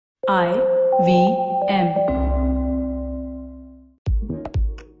IVM.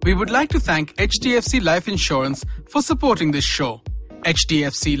 We would like to thank HDFC Life Insurance for supporting this show.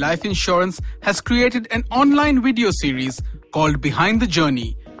 HDFC Life Insurance has created an online video series called Behind the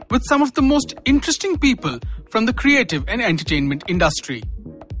Journey with some of the most interesting people from the creative and entertainment industry.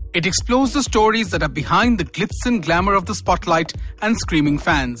 It explores the stories that are behind the glitz and glamour of the spotlight and screaming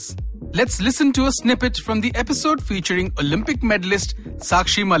fans. Let's listen to a snippet from the episode featuring Olympic medalist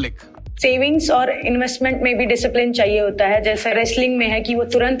Sakshi Malik. Savings और investment में भी discipline चाहिए होता है. जैसे wrestling में है कि वो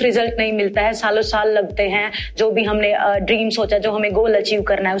तुरंत रिजल्ट नहीं मिलता है, सालों साल लगते हैं. जो भी हमने ड्रीम सोचा, जो हमें गोल अचीव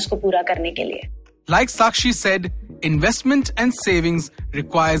करना है, उसको पूरा करने के लिए. Like Sakshi said, investment and savings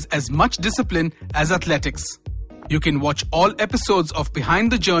requires as much discipline as athletics. You can watch all episodes of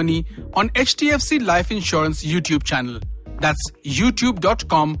Behind the Journey on HDFC Life Insurance YouTube channel. That's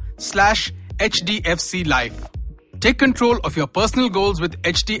youtube.com/HDFC Life. Take control of your personal goals with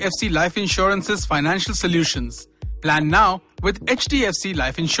HDFC Life Insurance's financial solutions. Plan now with HDFC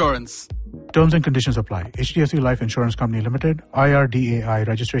Life Insurance. Terms and conditions apply. HDFC Life Insurance Company Limited, IRDAI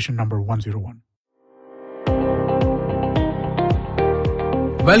registration number 101.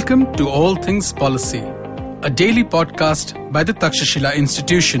 Welcome to All Things Policy, a daily podcast by the Takshashila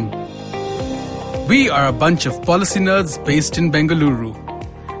Institution. We are a bunch of policy nerds based in Bengaluru,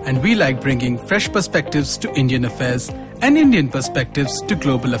 and we like bringing fresh perspectives to Indian affairs and Indian perspectives to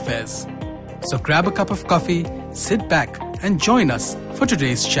global affairs. So grab a cup of coffee, sit back, and join us for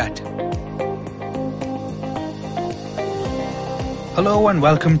today's chat. Hello and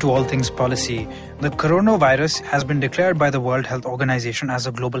welcome to All Things Policy. The coronavirus has been declared by the World Health Organization as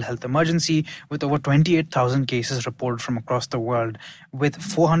a global health emergency, with over 28,000 cases reported from across the world. With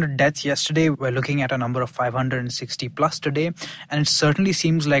 400 deaths yesterday, we're looking at a number of 560 plus today, and it certainly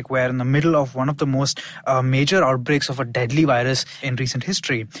seems like we're in the middle of one of the most major outbreaks of a deadly virus in recent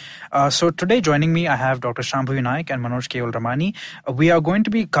history. So today joining me, I have Dr. Shambhavi Naik and Manoj Kewalramani. We are going to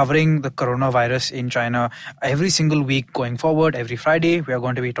be covering the coronavirus in China every single week going forward. Every Friday, we are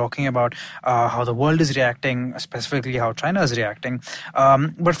going to be talking about how the world is reacting, specifically how China is reacting.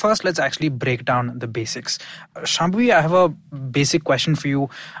 But first, let's actually break down the basics. Shambhavi, I have a basic question for you.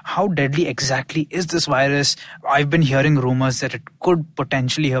 How deadly exactly is this virus? I've been hearing rumors that it could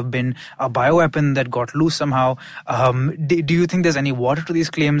potentially have been a bioweapon that got loose somehow. Do you think there's any water to these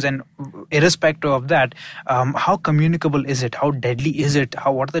claims? And irrespective of that, how communicable is it? How deadly is it?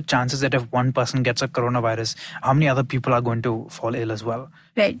 What are the chances that if one person gets a coronavirus, how many other people are going to fall ill as well?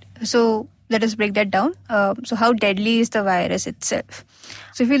 Right. So let us break that down. So how deadly is the virus itself?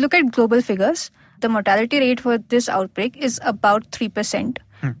 So if you look at global figures, the mortality rate for this outbreak is about 3%.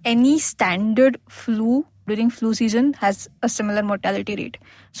 Any standard flu during flu season has a similar mortality rate.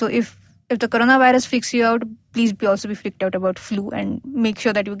 So if the coronavirus freaks you out, please also be freaked out about flu and make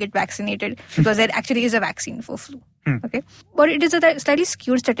sure that you get vaccinated because there actually is a vaccine for flu. Okay, but it is a slightly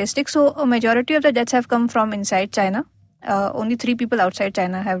skewed statistic. So a majority of the deaths have come from inside China. Only 3 people outside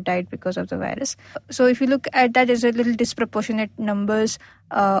China have died because of the virus. So if you look at that, there's a little disproportionate numbers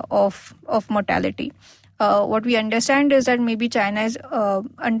of mortality. What we understand is that maybe China is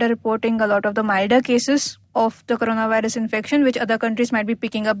underreporting a lot of the milder cases of the coronavirus infection, which other countries might be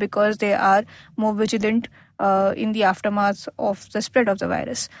picking up because they are more vigilant in the aftermath of the spread of the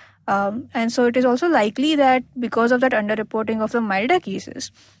virus. And so it is also likely that because of that underreporting of the milder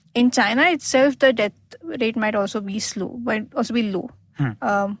cases, in China itself, the death rate might also be low. What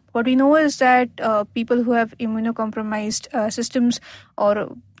we know is that people who have immunocompromised systems,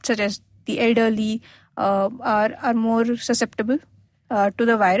 or such as the elderly, are more susceptible to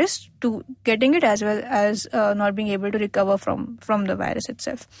the virus, to getting it, as well as not being able to recover from the virus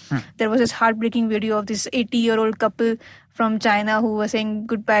itself. There was this heartbreaking video of this 80-year-old couple from China who were saying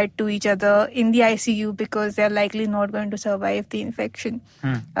goodbye to each other in the ICU because they're likely not going to survive the infection.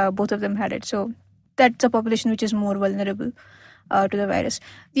 Both of them had it. So that's a population which is more vulnerable to the virus.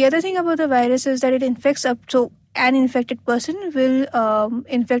 The other thing about the virus is that it infects so an infected person will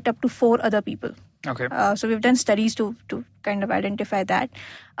infect up to 4 other people. Okay. So we've done studies to kind of identify that.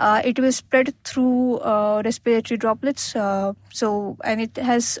 It will spread through respiratory droplets. And it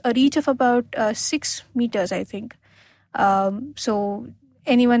has a reach of about 6 meters, I think. So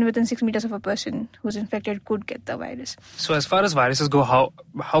anyone within 6 meters of a person who's infected could get the virus. So as far as viruses go, how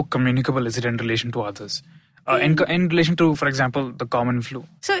communicable is it in relation to others? In relation to, for example, the common flu?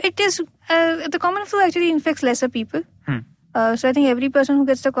 So it is, the common flu actually infects lesser people. So I think every person who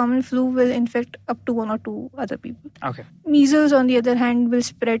gets the common flu will infect up to 1 or 2 other people. Okay. Measles, on the other hand, will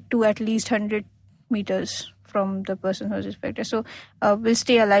spread to at least 100 meters from the person who is infected. So will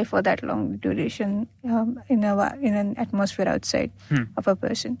stay alive for that long duration in an atmosphere outside of a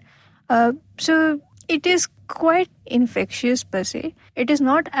person. So it is quite infectious per se. It is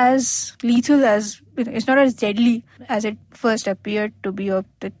not as lethal as, it's not as deadly as it first appeared to be. A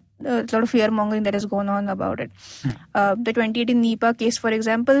lot of fear-mongering that has gone on about it. The 2018 Nipah case, for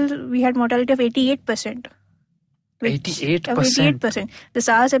example, we had mortality of 88%. 88%. The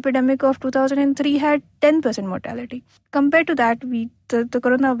SARS epidemic of 2003 had 10% mortality. Compared to that, the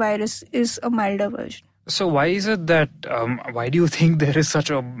coronavirus is a milder version. So why is it that, why do you think there is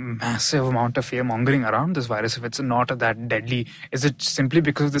such a massive amount of fear-mongering around this virus if it's not that deadly? Is it simply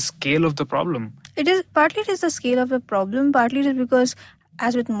because of the scale of the problem? Partly it is the scale of the problem, partly it is because,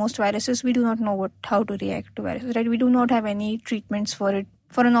 as with most viruses, we do not know how to react to viruses, right? We do not have any treatments for it.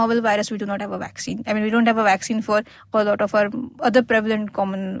 For a novel virus, we do not have a vaccine. I mean, we don't have a vaccine for a lot of our other prevalent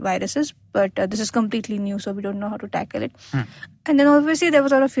common viruses, but this is completely new, so we don't know how to tackle it. And then obviously there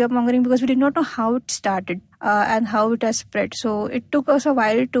was a lot of fear-mongering because we did not know how it started and how it has spread. So it took us a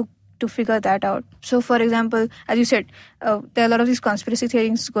while to figure that out. So, for example, as you said, there are a lot of these conspiracy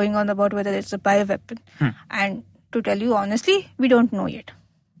theories going on about whether it's a bioweapon. And to tell you honestly, we don't know yet.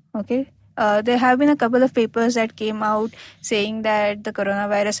 Okay? There have been a couple of papers that came out saying that the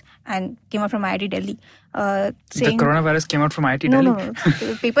coronavirus, and came out from IIT Delhi. The coronavirus came out from IIT Delhi? No.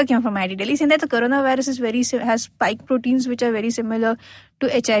 The paper came from IIT Delhi saying that the coronavirus has spike proteins which are very similar to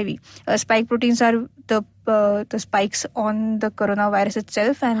HIV. Spike proteins are the spikes on the coronavirus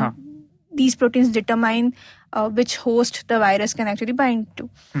itself, and these proteins determine which host the virus can actually bind to.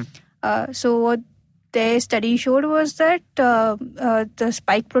 So what their study showed was that the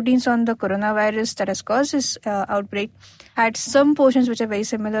spike proteins on the coronavirus that has caused this outbreak had some portions which are very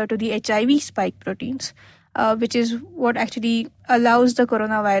similar to the HIV spike proteins, which is what actually allows the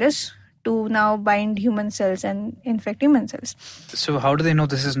coronavirus to now bind human cells and infect human cells. So how do they know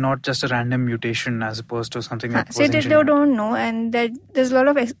this is not just a random mutation as opposed to something that was engineered? They don't know, and that there's a lot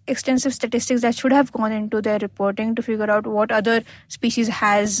of extensive statistics that should have gone into their reporting to figure out what other species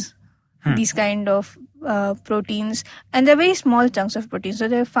has these kind of proteins, and they're very small chunks of proteins, so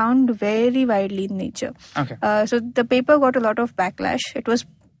they're found very widely in nature. So the paper got a lot of backlash. It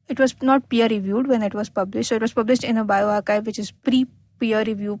was not peer reviewed when it was published, so it was published in a bioarchive, which is pre-peer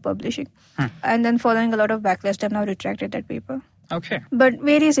review publishing, and then following a lot of backlash, they've now retracted that paper. But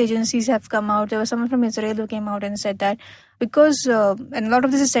various agencies have come out. There was someone from Israel who came out and said that because, and a lot of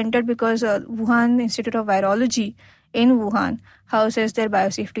this is centered because Wuhan Institute of Virology in Wuhan houses their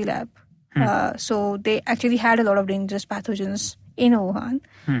biosafety lab. So they actually had a lot of dangerous pathogens in Wuhan.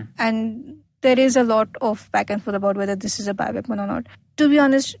 And there is a lot of back and forth about whether this is a bioweapon or not. To be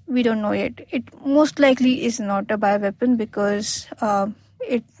honest, we don't know yet. It most likely is not a bioweapon because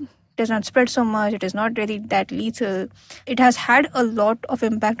it does not spread so much. It is not really that lethal. It has had a lot of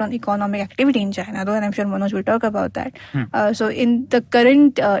impact on economic activity in China, though, and I'm sure Manoj will talk about that. So in this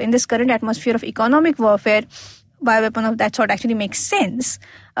current atmosphere of economic warfare, bioweapon of that sort actually makes sense.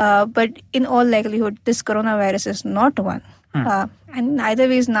 But in all likelihood, this coronavirus is not one. And either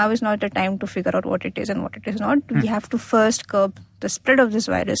ways, now is not the time to figure out what it is and what it is not. We have to first curb the spread of this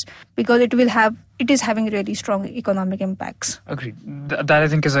virus because it is having really strong economic impacts. Agreed. That I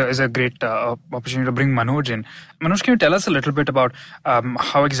think is a great opportunity to bring Manoj in. Manoj, can you tell us a little bit about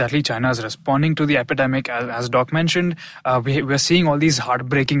how exactly China is responding to the epidemic? As Doc mentioned, we're seeing all these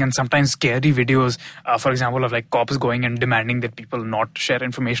heartbreaking and sometimes scary videos, for example, of like cops going and demanding that people not share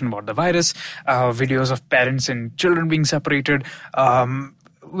information about the virus, videos of parents and children being separated,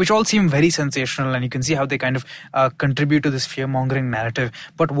 which all seem very sensational, and you can see how they kind of contribute to this fear-mongering narrative.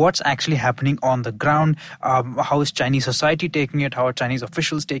 But what's actually happening on the ground? How is Chinese society taking it? How are Chinese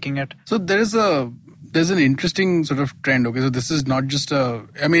officials taking it? So there's an interesting sort of trend. Okay, so this is not just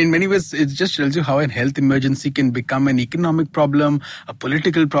in many ways, it just tells you how a health emergency can become an economic problem, a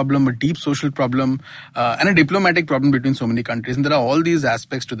political problem, a deep social problem, and a diplomatic problem between so many countries. And there are all these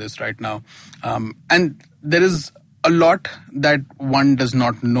aspects to this right now. And there is a lot that one does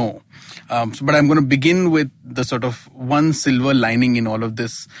not know. But I'm going to begin with the sort of one silver lining in all of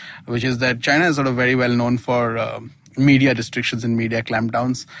this, which is that China is sort of very well known for media restrictions and media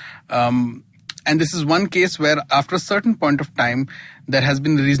clampdowns. And this is one case where after a certain point of time, there has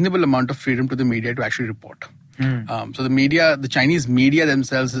been a reasonable amount of freedom to the media to actually report. So the Chinese media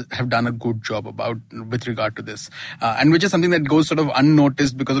themselves have done a good job with regard to this, and which is something that goes sort of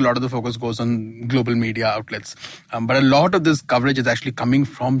unnoticed because a lot of the focus goes on global media outlets. But a lot of this coverage is actually coming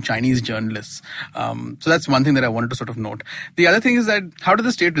from Chinese journalists. So that's one thing that I wanted to sort of note. The other thing is that how did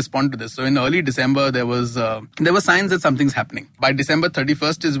the state respond to this? So in early December, there were signs that something's happening. By December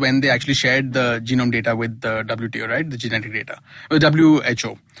 31st is when they actually shared the genome data with the WTO, right? The genetic data, with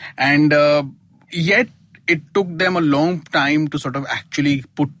WHO. And yet it took them a long time to sort of actually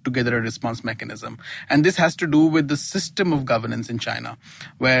put together a response mechanism. And this has to do with the system of governance in China,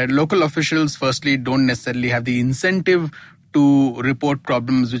 where local officials firstly don't necessarily have the incentive to report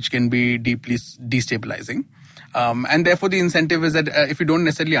problems which can be deeply destabilizing. And therefore, the incentive is that if you don't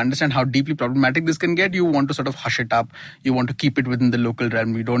necessarily understand how deeply problematic this can get, you want to sort of hush it up. You want to keep it within the local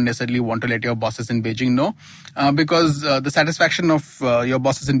realm. You don't necessarily want to let your bosses in Beijing know, because the satisfaction of your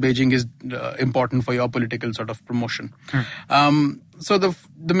bosses in Beijing is important for your political sort of promotion. So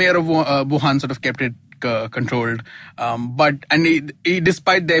the mayor of Wuhan sort of kept it controlled, but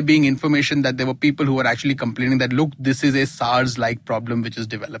despite there being information that there were people who were actually complaining that, look, this is a SARS-like problem which is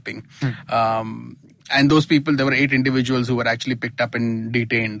developing. And those people, there were 8 individuals who were actually picked up and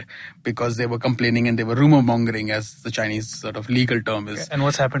detained because they were complaining and they were rumor mongering, as the Chinese sort of legal term is. And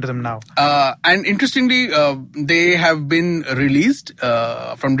what's happened to them now? And interestingly, they have been released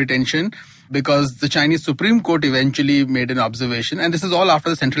from detention because the Chinese Supreme Court eventually made an observation, and this is all after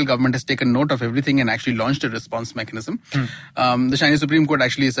the central government has taken note of everything and actually launched a response mechanism. The Chinese Supreme Court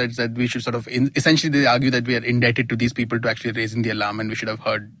actually said that we should sort of, essentially they argue that we are indebted to these people to actually raising the alarm and we should have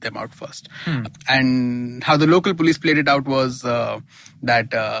heard them out first. And how the local police played it out was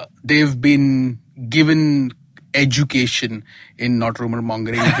that they've been given education in not rumor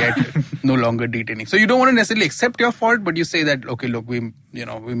mongering, yet no longer detaining. So you don't want to necessarily accept your fault, but you say that, okay, look,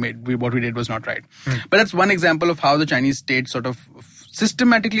 what we did was not right. But that's one example of how the Chinese state sort of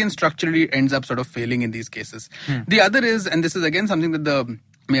systematically and structurally ends up sort of failing in these cases. The other is, and this is again something that the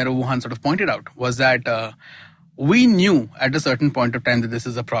mayor of Wuhan sort of pointed out, was that we knew at a certain point of time that this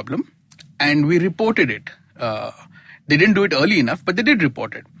is a problem, and we reported it. They didn't do it early enough, but they did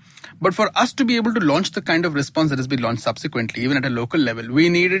report it. But for us to be able to launch the kind of response that has been launched subsequently, even at a local level, we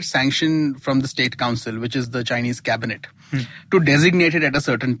needed sanction from the State Council, which is the Chinese cabinet, to designate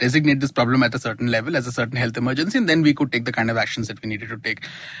this problem at a certain level as a certain health emergency, and then we could take the kind of actions that we needed to take.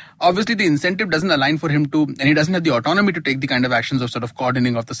 Obviously, the incentive doesn't align for him to, and he doesn't have the autonomy to take the kind of actions of sort of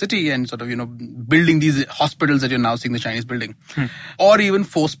cordoning of the city and sort of, building these hospitals that you're now seeing the Chinese building, or even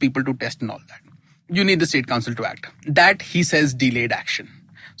force people to test and all that. You need the State Council to act. That, he says, delayed action.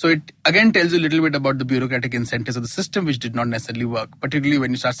 So it again tells you a little bit about the bureaucratic incentives of the system, which did not necessarily work, particularly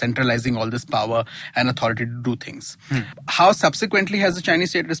when you start centralizing all this power and authority to do things. How subsequently has the Chinese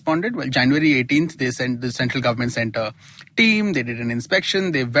state responded? Well, January 18th, the central government sent a team. They did an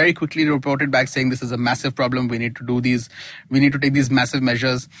inspection. They very quickly reported back saying this is a massive problem. We need to take these massive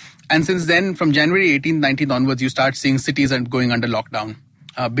measures. And since then, from January 18th, 19th onwards, you start seeing cities going under lockdown.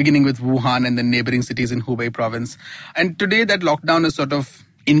 Beginning with Wuhan and then neighboring cities in Hubei province. And today that lockdown is sort of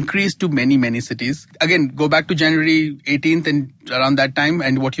increased to many, many cities. Again, go back to January 18th and around that time,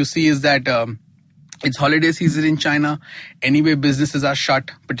 and what you see is that it's holiday season in China. Anyway, businesses are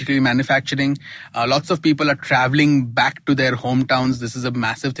shut, particularly manufacturing. Lots of people are traveling back to their hometowns. This is a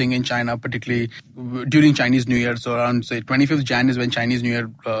massive thing in China, particularly during Chinese New Year. So around, say, 25th Jan is when Chinese New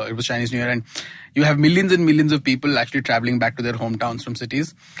Year, it was Chinese New Year, and you have millions and millions of people actually traveling back to their hometowns from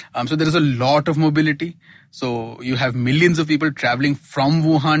cities. So there is a lot of mobility. So you have millions of people traveling from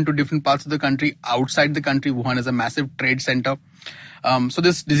Wuhan to different parts of the country, outside the country. Wuhan is a massive trade center. So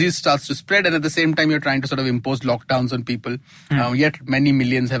this disease starts to spread, and at the same time, you're trying to sort of impose lockdowns on people. Yet many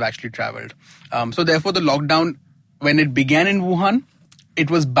millions have actually traveled. So therefore, the lockdown, when it began in Wuhan, it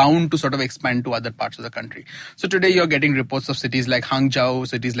was bound to sort of expand to other parts of the country. So today you're getting reports of cities like Hangzhou,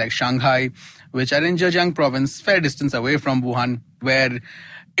 cities like Shanghai, which are in Zhejiang province, fair distance away from Wuhan, where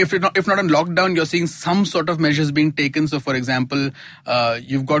if not on lockdown, you're seeing some sort of measures being taken. So, for example,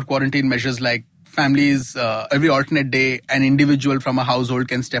 you've got quarantine measures like families, every alternate day, an individual from a household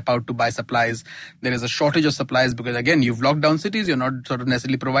can step out to buy supplies. There is a shortage of supplies because, again, you've locked down cities. You're not sort of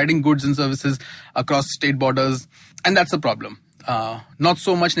necessarily providing goods and services across state borders. And that's a problem. Not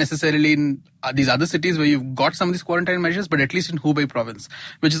so much necessarily in these other cities where you've got some of these quarantine measures, but at least in Hubei province,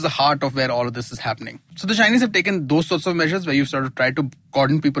 which is the heart of where all of this is happening. So the Chinese have taken those sorts of measures where you've sort of tried to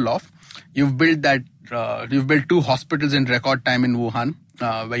cordon people off. You've built 2 hospitals in record time in Wuhan.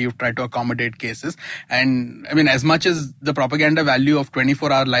 where you try to accommodate cases. And I mean, as much as the propaganda value of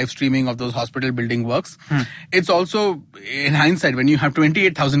 24-hour live streaming of those hospital building works, it's also, in hindsight, when you have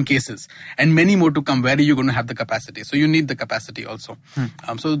 28,000 cases and many more to come, where are you going to have the capacity? So you need the capacity also.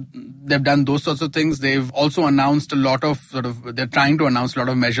 So they've done those sorts of things. They've also announced a lot of they're trying to announce a lot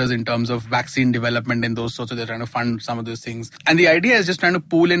of measures in terms of vaccine development and those sorts of, they're trying to fund some of those things. And the idea is just trying to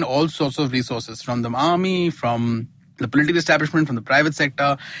pool in all sorts of resources from the army, from the political establishment, from the private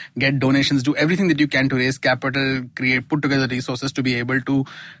sector, get donations, do everything that you can to raise capital, put together resources to be able to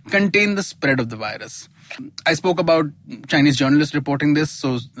contain the spread of the virus. I spoke about Chinese journalists reporting this.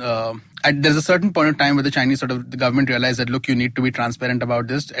 So there's a certain point of time where the government realized that, look, you need to be transparent about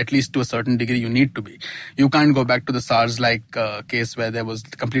this. At least to a certain degree, you need to be. You can't go back to the SARS-like case where there was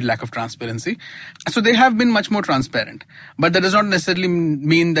complete lack of transparency. So they have been much more transparent. But that does not necessarily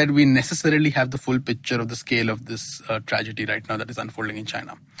mean that we necessarily have the full picture of the scale of this tragedy right now that is unfolding in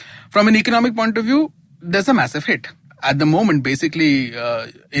China. From an economic point of view, there's a massive hit. At the moment, basically,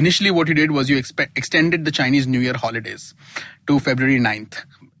 initially what you did was you extended the Chinese New Year holidays to February 9th.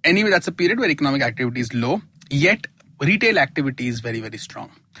 Anyway, that's a period where economic activity is low, yet retail activity is very, very strong.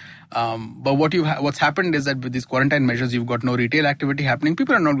 But what's happened is that with these quarantine measures, you've got no retail activity happening.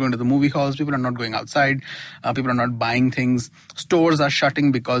 People are not going to the movie halls. People are not going outside. People are not buying things. Stores are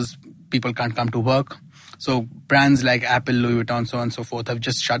shutting because people can't come to work. So brands like Apple, Louis Vuitton, so on and so forth have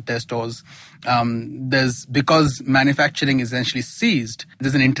just shut their stores. Because manufacturing is essentially ceased,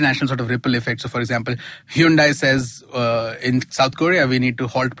 there's an international sort of ripple effect. So for example, Hyundai says in South Korea, we need to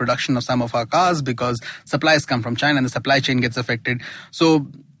halt production of some of our cars because supplies come from China and the supply chain gets affected. So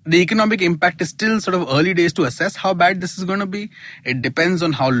the economic impact is still sort of early days to assess how bad this is going to be. It depends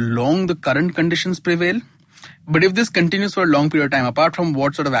on how long the current conditions prevail. But if this continues for a long period of time, apart from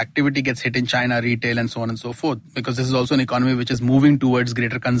what sort of activity gets hit in China, retail and so on and so forth, because this is also an economy which is moving towards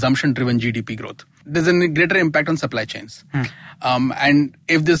greater consumption-driven GDP growth, there's a greater impact on supply chains. And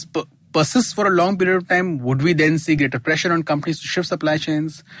if this persists for a long period of time, would we then see greater pressure on companies to shift supply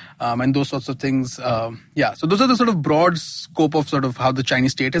chains and those sorts of things? So those are the sort of broad scope of sort of how the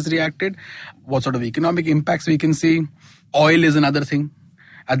Chinese state has reacted, what sort of economic impacts we can see. Oil is another thing.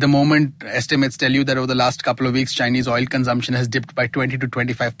 At the moment, estimates tell you that over the last couple of weeks, Chinese oil consumption has dipped by 20 to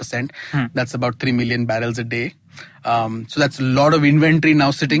 25%. That's about 3 million barrels a day. So that's a lot of inventory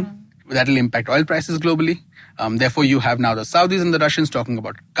now sitting. That will impact oil prices globally. Therefore, you have now the Saudis and the Russians talking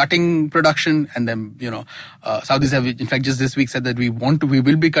about cutting production. And then, Saudis have, in fact, just this week said that we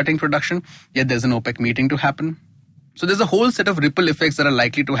will be cutting production. Yet there's an OPEC meeting to happen. So there's a whole set of ripple effects that are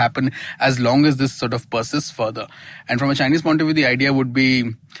likely to happen as long as this sort of persists further. And from a Chinese point of view, the idea would be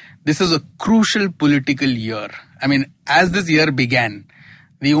this is a crucial political year. I mean, as this year began,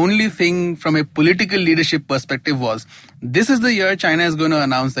 the only thing from a political leadership perspective was this is the year China is going to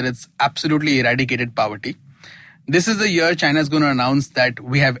announce that it's absolutely eradicated poverty. This is the year China is going to announce that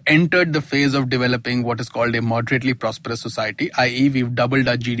we have entered the phase of developing what is called a moderately prosperous society, i.e. we've doubled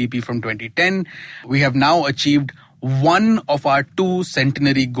our GDP from 2010. We have now achieved one of our 2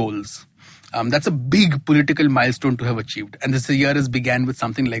 centenary goals. That's a big political milestone to have achieved. And this year has began with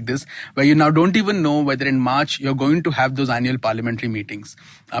something like this, where you now don't even know whether in March you're going to have those annual parliamentary meetings.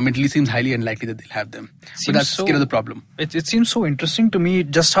 It at least seems highly unlikely that they'll have them. So that's the problem. It seems so interesting to me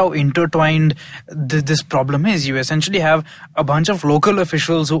just how intertwined this problem is. You essentially have a bunch of local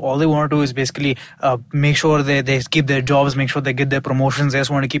officials who all they want to do is basically make sure they keep their jobs, make sure they get their promotions. They just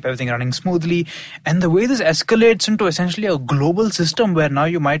want to keep everything running smoothly. And the way this escalates into essentially a global system where now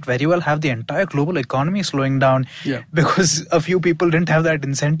you might very well have the entire global economy slowing down because a few people didn't have that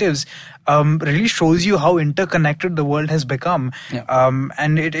incentives really shows you how interconnected the world has become.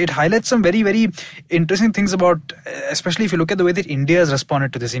 And it highlights some very, very interesting things about, especially if you look at the way that India has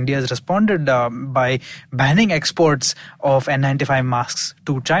responded to this. India has responded by banning exports of N95 masks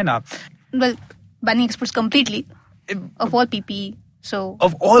to China. Well, banning exports completely of all PPE. So,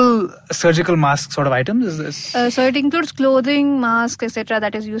 of all surgical mask sort of items, is this? So it includes clothing, masks, etc.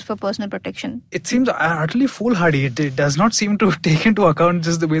 that is used for personal protection. It seems utterly foolhardy. It does not seem to take into account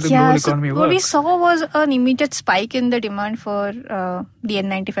just the way the global economy works. What we saw was an immediate spike in the demand for the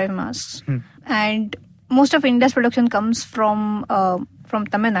N95 masks. And most of India's production comes from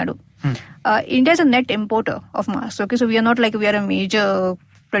Tamil Nadu. India is a net importer of masks. Okay, so we are not like we are a major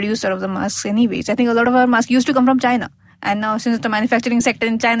producer of the masks anyways. I think a lot of our masks used to come from China. And now since the manufacturing sector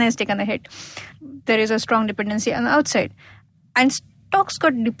in China has taken a hit, there is a strong dependency on the outside. And stocks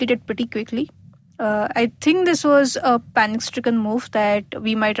got depleted pretty quickly. I think this was a panic-stricken move that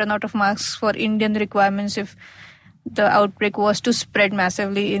we might run out of masks for Indian requirements if the outbreak was to spread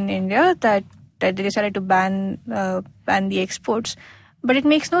massively in India, that they decided to ban the exports. But it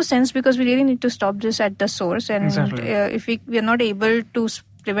makes no sense because we really need to stop this at the source. And Exactly. if we are not able to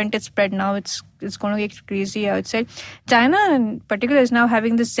prevent its spread now, it's going to get crazy outside. China in particular is now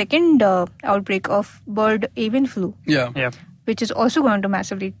having the second outbreak of bird avian flu, which is also going to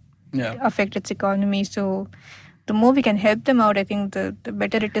massively affect its economy. So the more we can help them out, I think the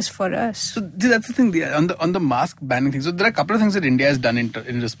better it is for us. So that's the thing on the mask banning thing. So there are a couple of things that India has done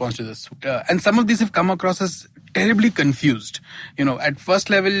in response to this, and some of these have come across as terribly confused. At first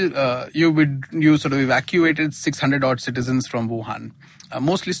level, you sort of evacuated 600 odd citizens from Wuhan.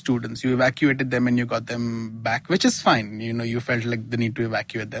 Mostly students. You evacuated them and you got them back, which is fine. You felt like the need to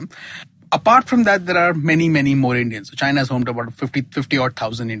evacuate them. Apart from that, there are many, many more Indians. So China is home to about 50 odd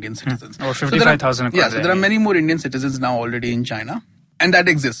thousand Indian citizens. Or 55,000. So there are many more Indian citizens now already in China. And that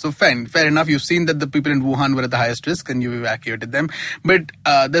exists. So fair enough. You've seen that the people in Wuhan were at the highest risk and you evacuated them. But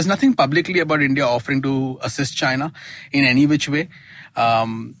there's nothing publicly about India offering to assist China in any which way,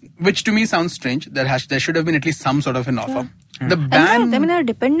 which to me sounds strange. There should have been at least some sort of an offer. The ban... our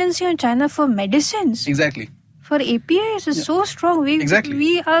dependency on China for medicines. Exactly. For APIs is so strong.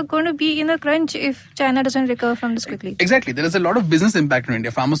 We are going to be in a crunch if China doesn't recover from this quickly. Exactly. There is a lot of business impact in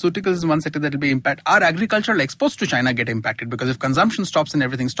India. Pharmaceuticals is one sector that will be impacted. Our agricultural exports to China get impacted because if consumption stops and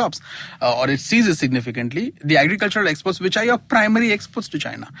everything stops, or it ceases significantly, the agricultural exports, which are your primary exports to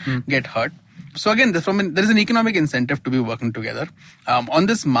China, get hurt. So again, there is an economic incentive to be working together. On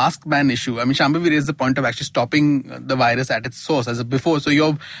this mask ban issue, Shambhavi raised the point of actually stopping the virus at its source as before. So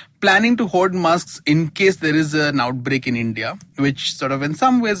you're planning to hoard masks in case there is an outbreak in India, which sort of in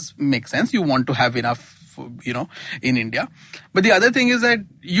some ways makes sense. You want to have enough, in India. But the other thing is that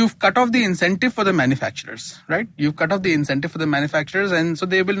you've cut off the incentive for the manufacturers, right? You've cut off the incentive for the manufacturers, and so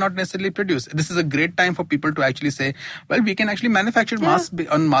they will not necessarily produce. This is a great time for people to actually say, well, we can actually manufacture masks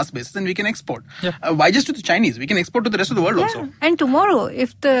on mass basis and we can export. Why just to the Chinese? We can export to the rest of the world also. And tomorrow,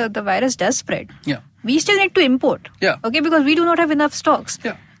 if the virus does spread, we still need to import. Okay, because we do not have enough stocks.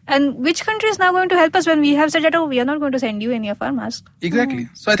 And which country is now going to help us when we have said that, we are not going to send you any of our masks? Exactly.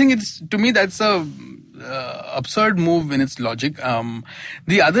 So I think to me, that's a absurd move in its logic.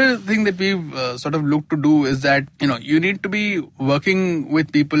 The other thing that we've sort of looked to do is that, you need to be working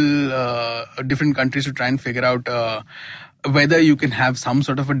with people, different countries to try and figure out whether you can have some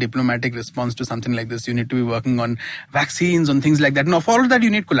sort of a diplomatic response to something like this. You need to be working on vaccines, on things like that. Now, for all of that,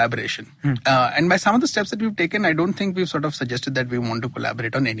 you need collaboration. And by some of the steps that we've taken, I don't think we've sort of suggested that we want to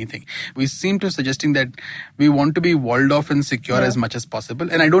collaborate on anything. We seem to be suggesting that we want to be walled off and secure as much as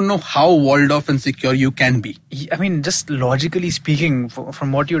possible. And I don't know how walled off and secure you can be. Just logically speaking,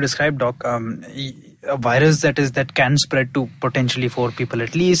 from what you described, Doc, a virus that can spread to potentially 4 people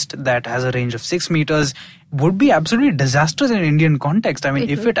at least, that has a range of 6 meters, would be absolutely disastrous in Indian context.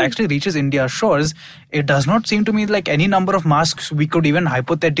 If it actually reaches India's shores, it does not seem to me like any number of masks we could even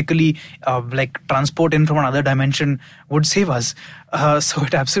hypothetically transport in from another dimension would save us. So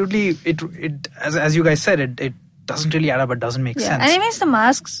it absolutely, as you guys said, it doesn't really add up. It doesn't make sense. Anyways, the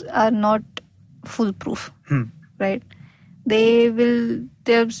masks are not foolproof, right?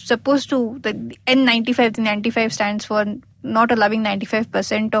 They're supposed to, the N95, the 95 stands for not allowing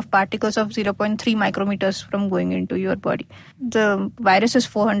 95% of particles of 0.3 micrometers from going into your body. The virus is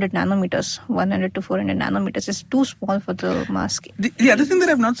 400 nanometers, 100 to 400 nanometers. It's too small for the mask. The other thing that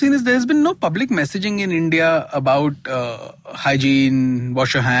I've not seen is there's been no public messaging in India about hygiene,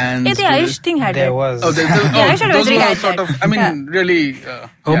 wash your hands. Yeah, the Ayush thing had there it. was. Those were sort of, really...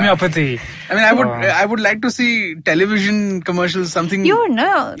 homeopathy. I would like to see television commercials, something...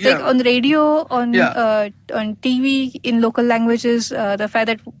 on radio, on TV, in local languages, the fact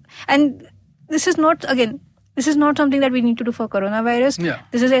that... And this is not something that we need to do for coronavirus.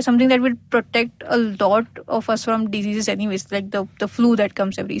 This is something that will protect a lot of us from diseases anyways, like the flu that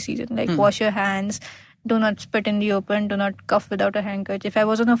comes every season. Wash your hands, do not spit in the open, do not cough without a handkerchief. I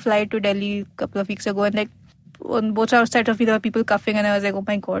was on a flight to Delhi a couple of weeks ago, and on both sides of me there were people coughing, and I was like, oh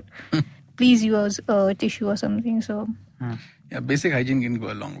my god, please use a tissue or something. So basic hygiene can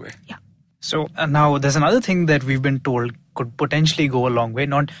go a long way. So now there's another thing that we've been told could potentially go a long way,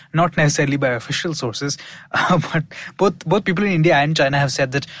 not necessarily by official sources, but both people in India and China have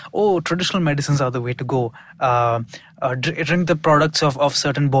said that, traditional medicines are the way to go. Drink the products of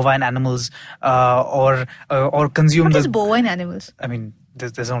certain bovine animals, or consume What is bovine animals?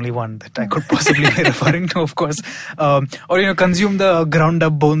 There's only one that I could possibly be referring to, of course. Or consume the ground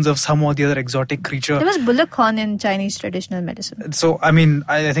up bones of some or the other exotic creature. There was bullock horn in Chinese traditional medicine. So, I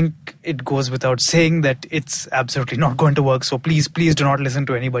think it goes without saying that it's absolutely not going to work. So please do not listen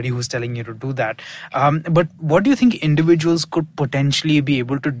to anybody who's telling you to do that. But what do you think individuals could potentially be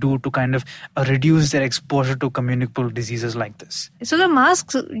able to do to kind of reduce their exposure to communicable diseases like this? So the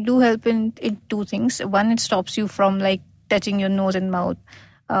masks do help in two things. One, it stops you from like touching your nose and mouth.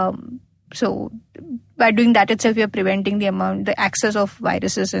 So by doing that itself, you're preventing the access of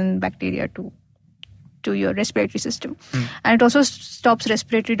viruses and bacteria to your respiratory system. And it also stops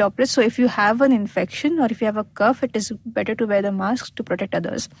respiratory droplets. So if you have an infection or if you have a cough, it is better to wear the mask to protect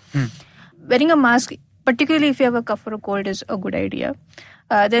others. Wearing a mask, particularly if you have a cough or a cold, is a good idea.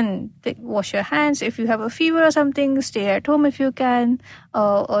 Then wash your hands. If you have a fever or something, stay at home if you can,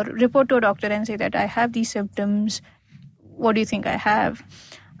 or report to a doctor and say that I have these symptoms. What do you think I have?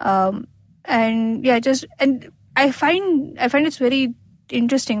 And I find it's very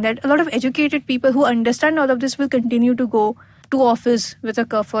interesting that a lot of educated people who understand all of this will continue to go to office with a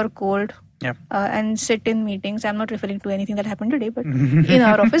cough or cold. And sit in meetings. I'm not referring to anything that happened today, but in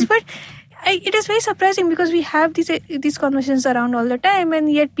our office. But it is very surprising because we have these conversations around all the time,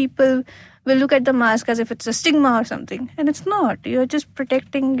 and yet people will look at the mask as if it's a stigma or something, and it's not. You're just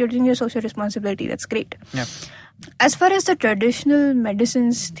you're doing your social responsibility. That's great. As far as the traditional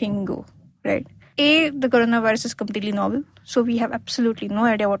medicines thing go, right? The coronavirus is completely novel, so we have absolutely no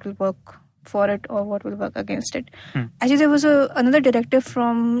idea what will work for it or what will work against it. Actually, there was another directive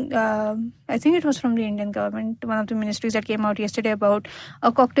from, I think it was from the Indian government, one of the ministries that came out yesterday about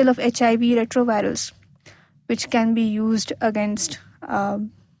a cocktail of HIV retrovirals, which can be used against the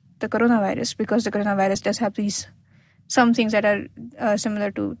coronavirus, because the coronavirus does have some things that are similar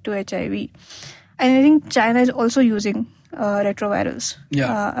to HIV. And I think China is also using retrovirals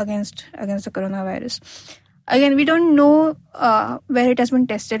against the coronavirus. Again, we don't know where it has been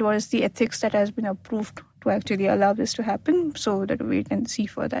tested, what is the ethics that has been approved to actually allow this to happen, so that we can see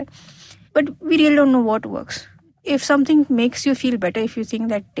for that. But we really don't know what works. If something makes you feel better, if you think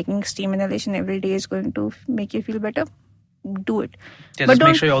that taking steam inhalation every day is going to make you feel better, do it. Yeah, but just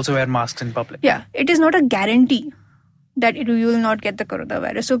make sure you also wear masks in public. Yeah, it is not a guarantee that you will not get the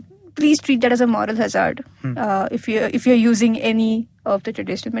coronavirus. So please treat that as a moral hazard if you're using any of the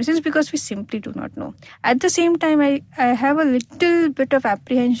traditional medicines, because we simply do not know. At the same time, I have a little bit of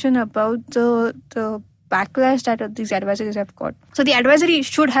apprehension about the backlash that these advisories have got. So the advisory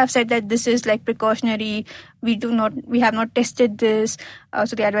should have said that this is like precautionary. We have not tested this.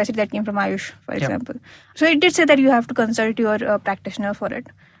 So the advisory that came from Ayush, for example. So it did say that you have to consult your practitioner for it.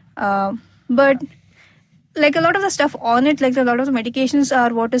 But like a lot of the stuff on it, like a lot of the medications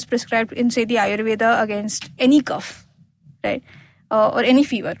are what is prescribed in, say, the Ayurveda against any cough, right? Or any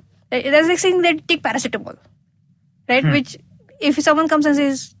fever. Right? That's like saying that take paracetamol, right? Which, if someone comes and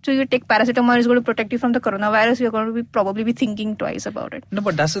says to you, take paracetamol, is going to protect you from the coronavirus, you're going to probably be thinking twice about it. No,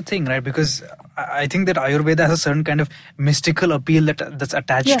 but that's the thing, right? Because I think that Ayurveda has a certain kind of mystical appeal that's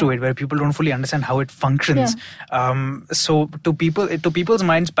attached to it, where people don't fully understand how it functions. So to people's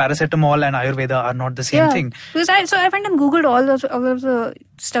minds, paracetamol and Ayurveda are not the same thing. Because I went and Googled all of the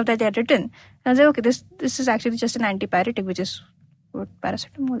stuff that they had written, and I said, okay, this is actually just an antipyretic, which is what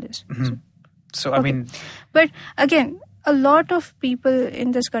paracetamol is. So I mean, but again, a lot of people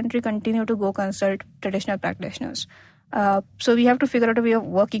in this country continue to go consult traditional practitioners. So we have to figure out a way of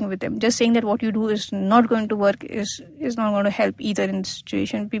working with them. Just saying that what you do is not going to work is not going to help either in this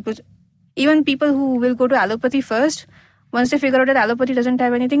situation. Even people who will go to allopathy first, once they figure out that allopathy doesn't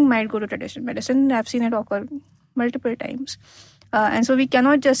have anything, might go to traditional medicine. I've seen it occur multiple times. And so we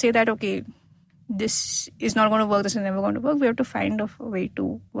cannot just say that, okay, this is not going to work, this is never going to work. We have to find a way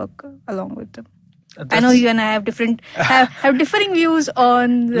to work along with them. I know you and I have differing views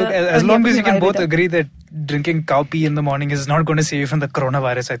on the... Look, as long as you can both agree that drinking cow pee in the morning is not going to save you from the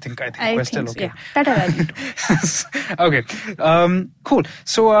coronavirus, I think we're still okay. Yeah, that I agree to. Okay, cool.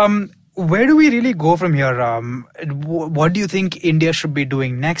 So where do we really go from here? What do you think India should be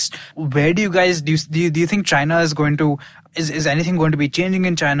doing next? Where do you guys do you think China is going to... Is anything going to be changing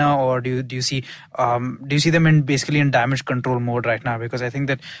in China, or do you see them in damage control mode right now? Because I think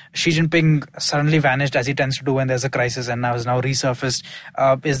that Xi Jinping suddenly vanished, as he tends to do when there's a crisis, and now is resurfaced.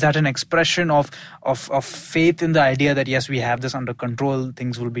 Is that an expression of faith in the idea that yes, we have this under control,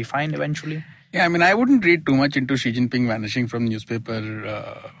 things will be fine eventually? Yeah, I mean, I wouldn't read too much into Xi Jinping vanishing from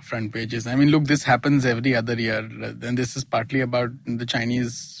newspaper front pages. I mean, look, this happens every other year. And this is partly about the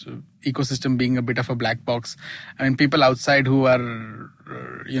Chinese ecosystem being a bit of a black box. I mean, people outside who are,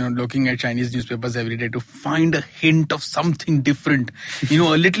 looking at Chinese newspapers every day to find a hint of something different. A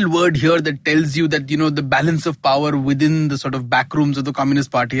little word here that tells you that, the balance of power within the sort of backrooms of the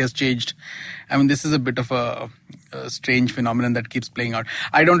Communist Party has changed. I mean, this is a bit of a strange phenomenon that keeps playing out.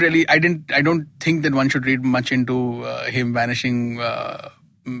 I don't think that one should read much into him vanishing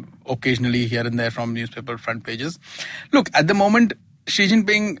occasionally here and there from newspaper front pages. Look, at the moment, Xi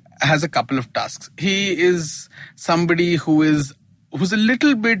Jinping has a couple of tasks. He is somebody who's a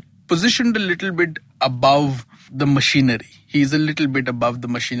little bit positioned a little bit above the machinery. He's a little bit above the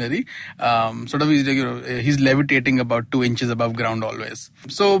machinery. He's levitating about 2 inches above ground always.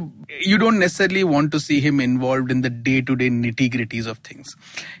 So you don't necessarily want to see him involved in the day-to-day nitty-gritties of things.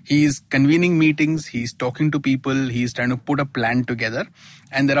 He's convening meetings. He's talking to people. He's trying to put a plan together.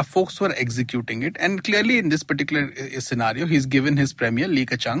 And there are folks who are executing it. And clearly in this particular scenario, he's given his premier, Li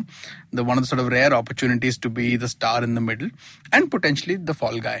Keqiang, one of the sort of rare opportunities to be the star in the middle and potentially the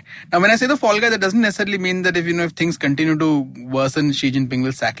fall guy. Now, when I say the fall guy, that doesn't necessarily mean that if things continue to worsen, Xi Jinping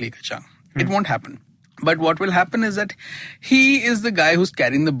will sack Li Keqiang. It won't happen. But what will happen is that he is the guy who's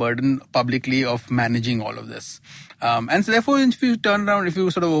carrying the burden publicly of managing all of this. And so therefore, if you turn around, if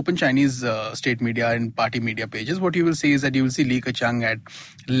you sort of open Chinese state media and party media pages, what you will see is that you will see Li Keqiang at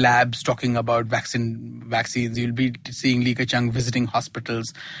labs talking about vaccines. You'll be seeing Li Keqiang visiting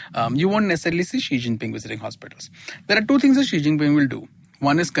hospitals. You won't necessarily see Xi Jinping visiting hospitals. There are two things that Xi Jinping will do.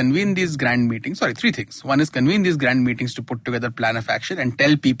 One is convene these grand meetings. Three things. One is convene these grand meetings to put together plan of action and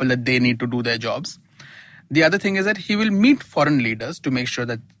tell people that they need to do their jobs. The other thing is that he will meet foreign leaders to make sure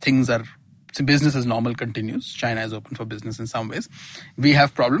that business as normal continues. China is open for business in some ways. We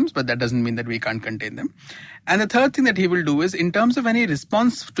have problems, but that doesn't mean that we can't contain them. And the third thing that he will do is, in terms of any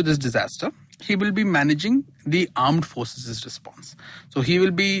response to this disaster, he will be managing the armed forces' response. So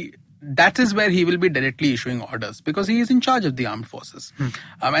that is where he will be directly issuing orders because he is in charge of the armed forces.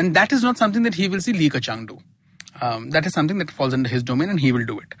 And that is not something that he will see Li Keqiang do. That is something that falls under his domain and he will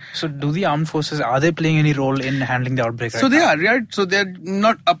do it. So do the armed forces, are they playing any role in handling the outbreak right now? So they are, right? So they're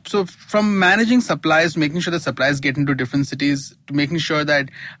not up. So from managing supplies, making sure that supplies get into different cities, to making sure that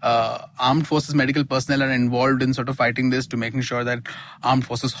armed forces medical personnel are involved in sort of fighting this, to making sure that armed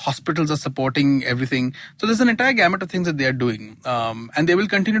forces hospitals are supporting everything. So there's an entire gamut of things that they are doing. And they will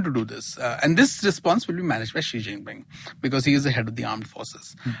continue to do this. And this response will be managed by Xi Jinping because he is the head of the armed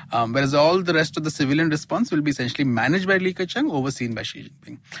forces. Whereas all the rest of the civilian response will be essentially managed by Li Keqiang, overseen by Xi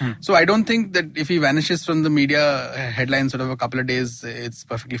Jinping. So I don't think that if he vanishes from the media headlines sort of a couple of days, it's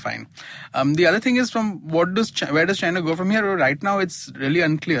perfectly fine. The other thing is where does China go from here? Right now, it's really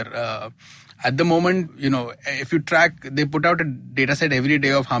unclear. At the moment, if you track, they put out a data set every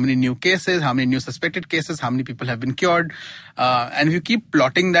day of how many new cases, how many new suspected cases, how many people have been cured. And if you keep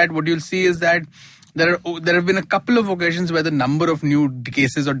plotting that, what you'll see is that there have been a couple of occasions where the number of new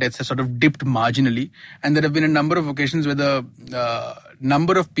cases or deaths has sort of dipped marginally. And there have been a number of occasions where the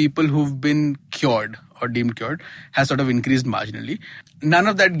number of people who've been cured or deemed cured has sort of increased marginally. None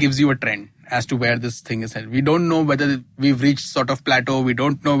of that gives you a trend as to where this thing is headed. We don't know whether we've reached sort of plateau. We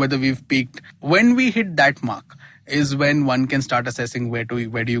don't know whether we've peaked. When we hit that mark is when one can start assessing where do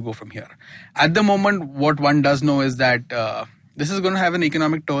you go from here. At the moment, what one does know is that this is going to have an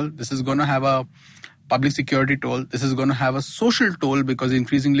economic toll. This is going to have a public security toll. This is going to have a social toll because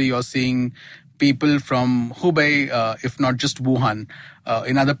increasingly you're seeing people from Hubei, if not just Wuhan,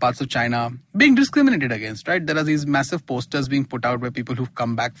 in other parts of China, being discriminated against, right? There are these massive posters being put out by people who've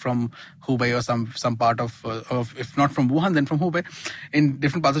come back from Hubei or some part of if not from Wuhan, then from Hubei, in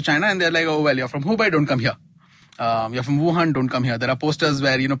different parts of China. And they're like, oh, well, you're from Hubei, don't come here. You're from Wuhan, don't come here. There are posters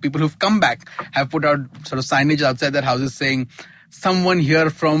where, people who've come back have put out sort of signage outside their houses saying, someone here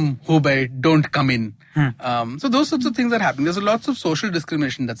from Hubei, don't come in. So those sorts of things are happening. There's lots of social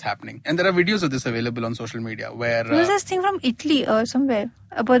discrimination that's happening. And there are videos of this available on social media where... There was this thing from Italy or somewhere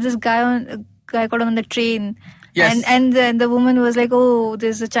about this guy got on the train. Yes. And the woman was like, oh,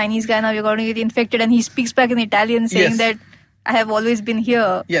 there's a Chinese guy now, you're going to get infected. And he speaks back in Italian saying that I have always been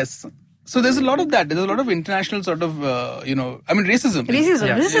here. Yes. So there's a lot of that. There's a lot of international sort of, racism.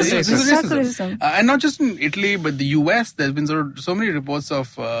 Racism. And not just in Italy, but the US. There's been so many reports of,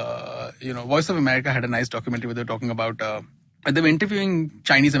 Voice of America had a nice documentary where they were talking about, they were interviewing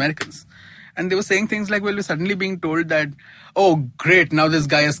Chinese Americans. And they were saying things like, well, we're suddenly being told that, oh, great, now this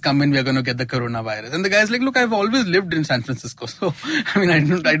guy has come in, we're going to get the coronavirus. And the guy's like, look, I've always lived in San Francisco. So, I mean,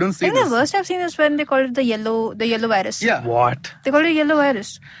 I don't see this. The worst I've seen is when they call it the yellow virus. Yeah. What? They call it yellow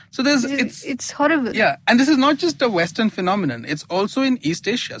virus. So it's horrible. Yeah. And this is not just a Western phenomenon. It's also in East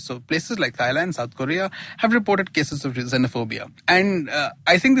Asia. So places like Thailand, South Korea have reported cases of xenophobia. And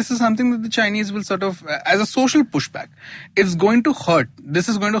I think this is something that the Chinese will sort of, as a social pushback, it's going to hurt. This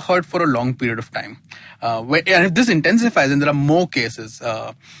is going to hurt for a long period of time. And if this intensifies and there are more cases,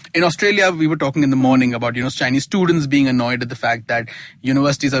 in Australia, we were talking in the morning about, Chinese students being annoyed at the fact that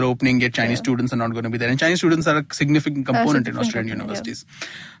universities are opening, yet Chinese students are not going to be there. And Chinese students are a significant component in Australian universities. Yeah.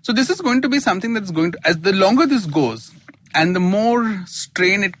 So this is going to be something that's going to, as the longer this goes, and the more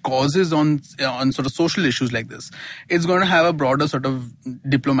strain it causes on sort of social issues like this, it's going to have a broader sort of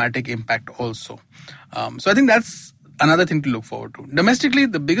diplomatic impact also. So I think that's another thing to look forward to. Domestically,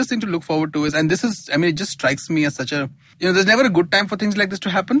 the biggest thing to look forward to is, and this is, it just strikes me as such a, there's never a good time for things like this to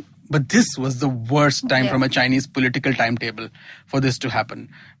happen, but this was the worst time from a Chinese political timetable for this to happen.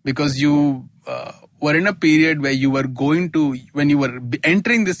 Because you were in a period where you were when you were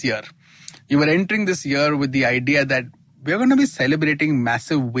entering this year with the idea that we're going to be celebrating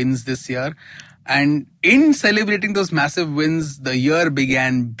massive wins this year. And in celebrating those massive wins, the year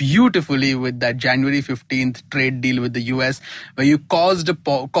began beautifully with that January 15th trade deal with the US, where you called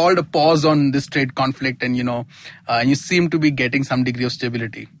a pause on this trade conflict, and you seem to be getting some degree of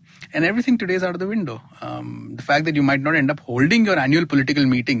stability. And everything today is out of the window. The fact that you might not end up holding your annual political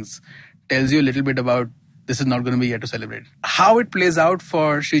meetings tells you a little bit about this is not going to be a year to celebrate. How it plays out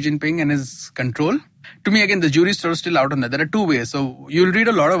for Xi Jinping and his control, to me, again, the jury's still out on that. There are two ways. So you'll read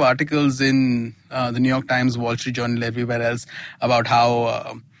a lot of articles in the New York Times, Wall Street Journal, everywhere else about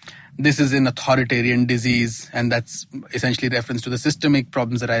how this is an authoritarian disease, and that's essentially reference to the systemic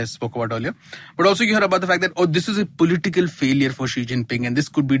problems that I spoke about earlier. But also you hear about the fact that, this is a political failure for Xi Jinping, and this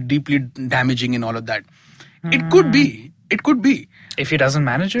could be deeply damaging in all of that. It could be. If he doesn't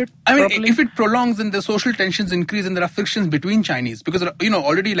manage it properly? If it prolongs and the social tensions increase and there are frictions between Chinese, because,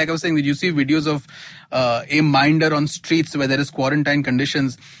 already, like I was saying, that you see videos of a minder on streets where there is quarantine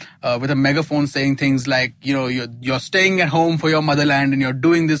conditions with a megaphone saying things like, you're staying at home for your motherland and you're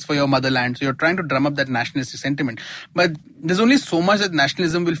doing this for your motherland. So you're trying to drum up that nationalistic sentiment. But there's only so much that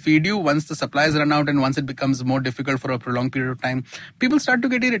nationalism will feed you once the supplies run out and once it becomes more difficult for a prolonged period of time. People start to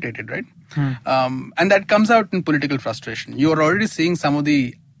get irritated, right? And that comes out in political frustration. You are already seeing some of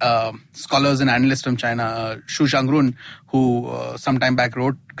the scholars and analysts from China, Xu Zhangrun, who some time back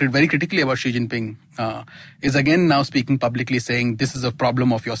wrote very critically about Xi Jinping, is again now speaking publicly saying this is a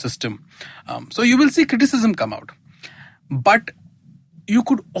problem of your system. So you will see criticism come out. But you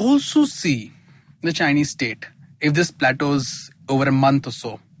could also see the Chinese state, if this plateaus over a month or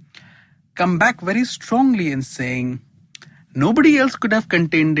so, come back very strongly in saying nobody else could have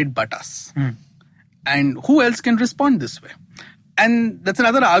contained it but us. And who else can respond this way? And that's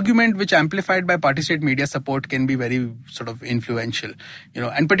another argument which, amplified by party-state media support, can be very sort of influential.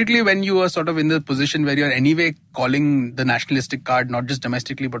 And particularly when you are sort of in the position where you're anyway calling the nationalistic card, not just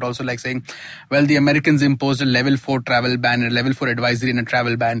domestically, but also like saying, well, the Americans imposed a level 4 travel ban, a level 4 advisory and a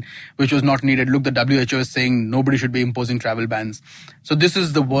travel ban, which was not needed. Look, the WHO is saying nobody should be imposing travel bans. So this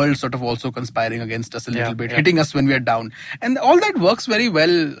is the world sort of also conspiring against us a little bit, hitting us when we are down. And all that works very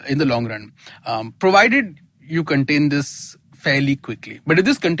well in the long run, provided you contain this fairly quickly. But if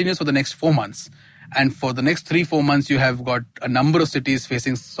this continues for the next 4 months, and for the next 3-4 months you have got a number of cities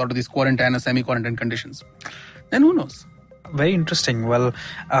facing sort of these quarantine or semi-quarantine conditions, then who knows? Very interesting. Well,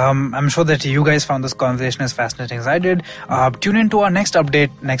 I'm sure that you guys found this conversation as fascinating as I did. Tune in to our next update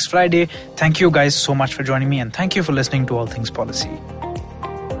next Friday. Thank you guys so much for joining me, and thank you for listening to All Things Policy.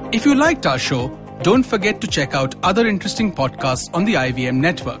 If you liked our show, don't forget to check out other interesting podcasts on the IVM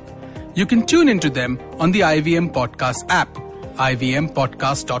network. You can tune into them on the IVM Podcast app,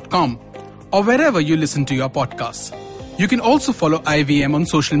 ivmpodcast.com, or wherever you listen to your podcasts. You can also follow IVM on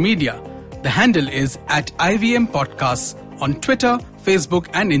social media. The handle is @IVM Podcasts on Twitter, Facebook,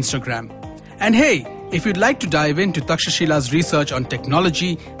 and Instagram. And hey, if you'd like to dive into Takshashila's research on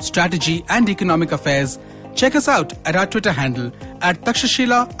technology, strategy, and economic affairs, check us out at our Twitter handle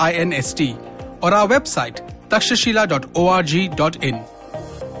 @TakshashilaINST or our website takshashila.org.in.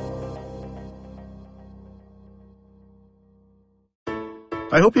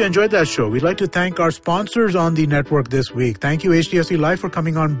 I hope you enjoyed that show. We'd like to thank our sponsors on the network this week. Thank you, HDFC Life, for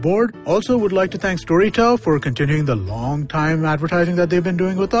coming on board. Also, would like to thank Storytel for continuing the long time advertising that they've been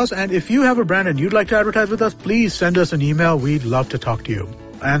doing with us. And if you have a brand and you'd like to advertise with us, please send us an email. We'd love to talk to you.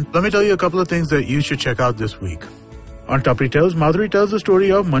 And let me tell you a couple of things that you should check out this week. On Top Retails, Madhuri tells the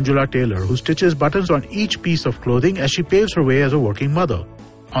story of Manjula Taylor, who stitches buttons on each piece of clothing as she paves her way as a working mother.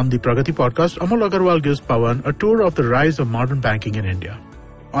 On the Pragati podcast, Amol Agarwal gives Pawan a tour of the rise of modern banking in India.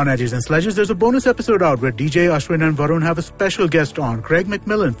 On Edges and Sledges, there's a bonus episode out where DJ, Ashwin and Varun have a special guest on, Craig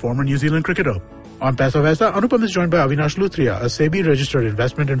McMillan, former New Zealand cricketer. On Paisa Vaisa, Anupam is joined by Avinash Luthria, a SEBI-registered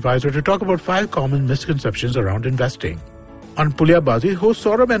investment advisor, to talk about 5 common misconceptions around investing. On Pulia Bazi, hosts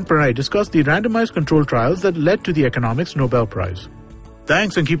Saurabh and Pranay discuss the randomized control trials that led to the economics Nobel Prize.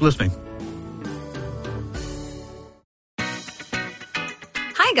 Thanks and keep listening.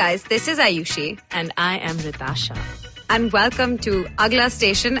 Hi guys, this is Ayushi. And I am Ritasha. And welcome to Agla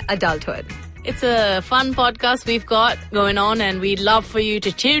Station Adulthood. It's a fun podcast we've got going on, and we'd love for you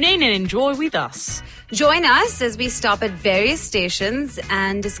to tune in and enjoy with us. Join us as we stop at various stations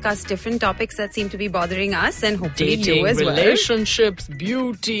and discuss different topics that seem to be bothering us and hopefully Dating, you as well. relationships,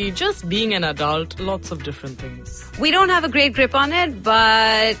 beauty, just being an adult, lots of different things. We don't have a great grip on it,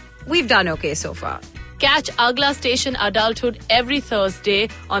 but we've done okay so far. Catch Agla Station Adulthood every Thursday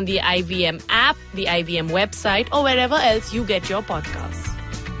on the IVM app, the IVM website, or wherever else you get your podcasts.